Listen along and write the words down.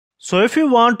So if you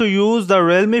want to use the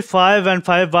Realme 5 and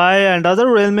 5i and other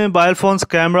Realme mobile phones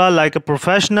camera like a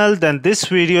professional, then this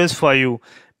video is for you.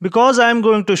 Because I am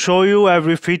going to show you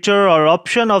every feature or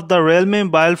option of the Realme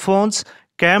mobile phones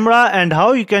camera and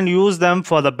how you can use them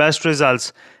for the best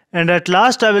results. And at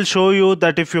last I will show you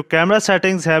that if your camera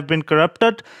settings have been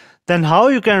corrupted, then how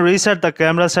you can reset the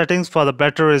camera settings for the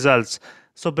better results.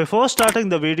 So before starting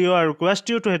the video, I request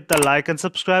you to hit the like and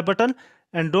subscribe button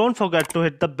and don't forget to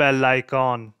hit the bell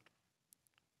icon.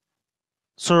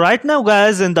 So right now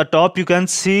guys, in the top you can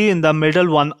see in the middle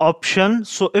one option.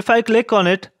 So if I click on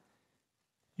it,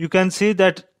 you can see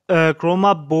that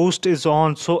Chroma boost is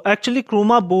on. So actually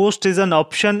Chroma boost is an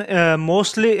option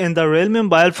mostly in the Realme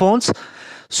mobile phones.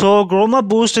 So Chroma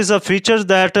boost is a feature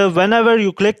that whenever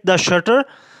you click the shutter,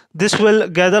 this will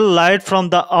gather light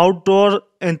from the outdoor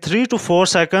in 3 to 4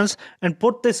 seconds and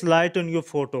put this light on your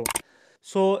photo.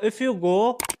 So if you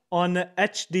go on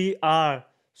HDR,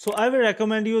 so I will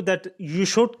recommend you that you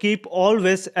should keep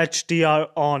always HDR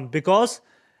on, because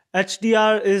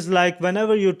HDR is like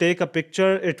whenever you take a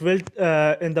picture, it will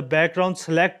in the background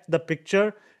select the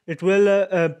picture, it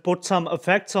will put some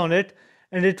effects on it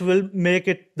and it will make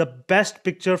it the best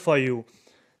picture for you.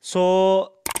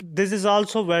 So this is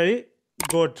also very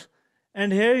good.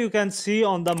 And here you can see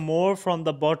on the more from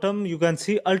the bottom, you can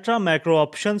see ultra macro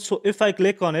option. So if I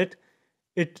click on it,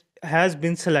 it has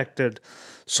been selected.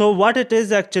 So what it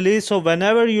is actually, so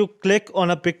whenever you click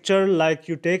on a picture, like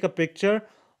you take a picture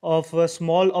of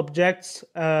small objects,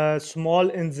 small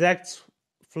insects,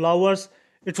 flowers,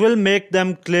 it will make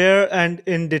them clear and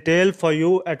in detail for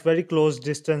you at very close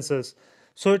distances.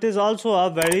 So it is also a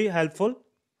very helpful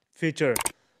feature.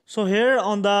 So here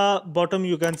on the bottom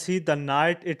you can see the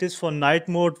night. It is for night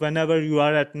mode. Whenever you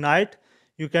are at night,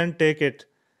 you can take it.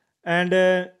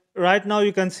 And right now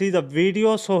you can see the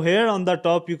video. So here on the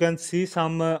top you can see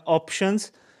some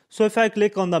options. So if I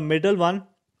click on the middle one,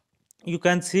 you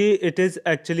can see it is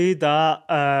actually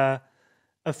the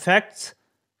effects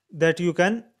that you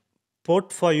can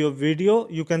put for your video.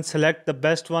 You can select the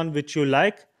best one which you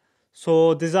like.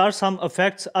 So these are some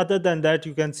effects. Other than that,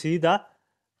 you can see the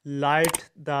light,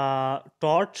 the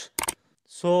torch.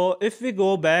 So if we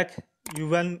go back, you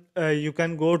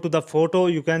can go to the photo.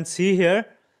 You can see here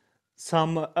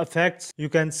some effects. You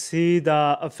can see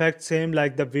the effect same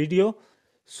like the video.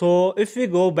 So if we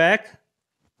go back,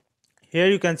 here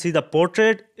you can see the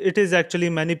portrait. It is actually,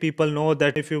 many people know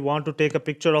that if you want to take a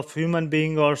picture of human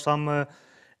being or some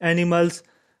animals,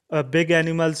 big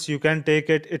animals, you can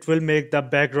take it. It will make the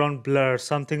background blur,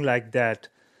 something like that.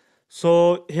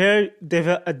 So here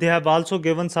they have also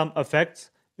given some effects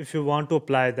if you want to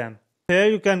apply them. Here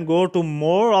you can go to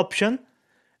more option,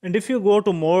 and if you go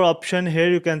to more option, here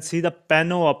you can see the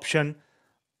pano option,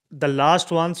 the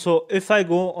last one. So if I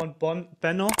go on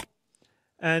pano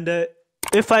and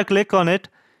if I click on it,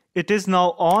 it is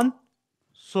now on.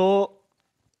 So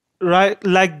right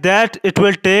like that, it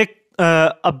will take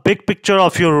a big picture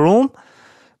of your room,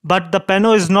 but the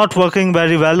pano is not working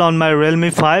very well on my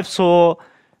Realme 5. So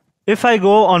if I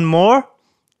go on more,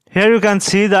 here you can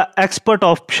see the expert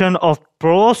option of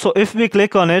Pro. So if we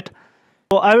click on it,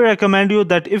 so I will recommend you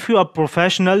that if you are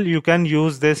professional, you can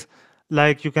use this.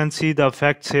 Like you can see the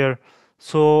effects here.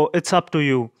 So it's up to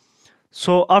you.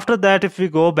 So after that, if we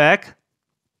go back,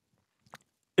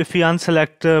 if we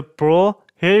unselect Pro,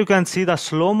 here you can see the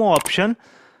slow-mo option.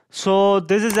 So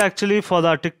this is actually for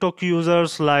the TikTok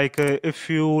users, like if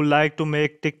you like to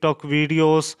make TikTok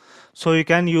videos, so you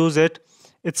can use it.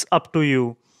 It's up to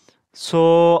you.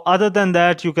 So other than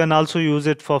that, you can also use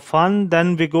it for fun.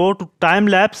 Then we go to time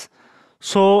lapse.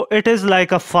 So it is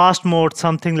like a fast mode,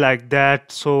 something like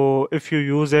that. So if you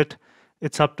use it,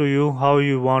 it's up to you how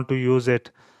you want to use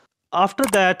it. After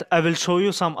that, I will show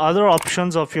you some other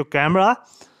options of your camera.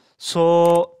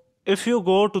 So if you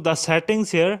go to the settings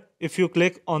here, if you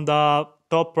click on the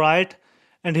top right,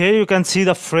 and here you can see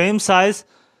the frame size.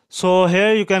 So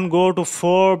here you can go to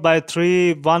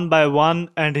 4:3, 1:1,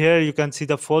 and here you can see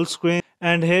the full screen,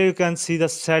 and here you can see the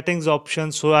settings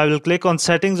option. So I will click on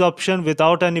settings option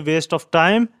without any waste of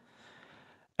time.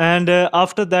 And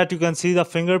after that, you can see the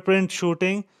fingerprint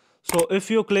shooting. So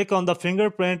if you click on the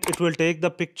fingerprint, it will take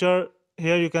the picture.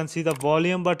 Here you can see the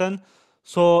volume button.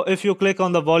 So if you click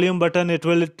on the volume button, it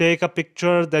will take a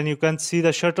picture. Then you can see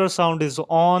the shutter sound is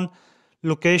on.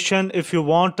 Location, if you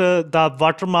want the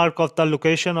watermark of the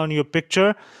location on your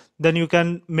picture, then you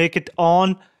can make it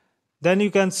on. Then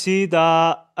you can see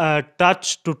the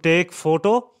touch to take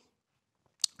photo.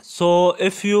 So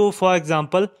if you, for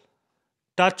example,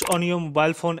 touch on your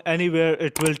mobile phone anywhere,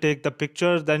 it will take the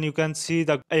picture. Then you can see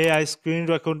the AI screen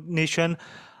recognition.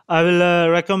 I will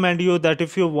recommend you that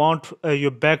if you want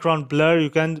your background blur, you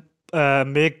can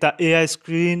make the AI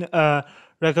screen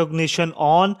recognition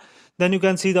on. Then you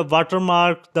can see the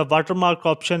watermark. The watermark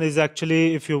option is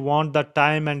actually if you want the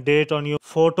time and date on your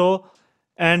photo.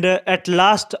 And at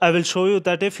last, I will show you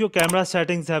that if your camera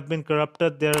settings have been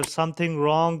corrupted, there is something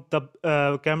wrong,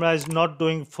 the camera is not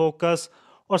doing focus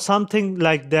or something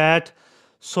like that.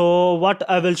 So what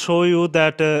I will show you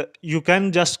that you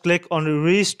can just click on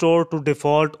restore to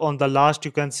default on the last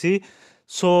you can see.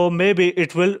 So maybe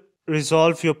it will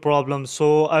resolve your problem.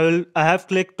 So I have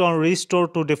clicked on restore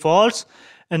to defaults,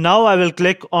 and now I will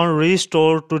click on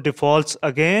restore to defaults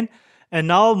again, and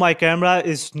now my camera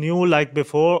is new like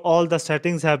before. All the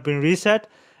settings have been reset.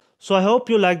 So I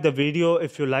hope you like the video.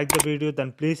 If you like the video,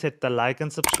 then please hit the like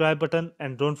and subscribe button,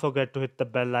 and don't forget to hit the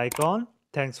bell icon.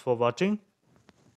 Thanks for watching.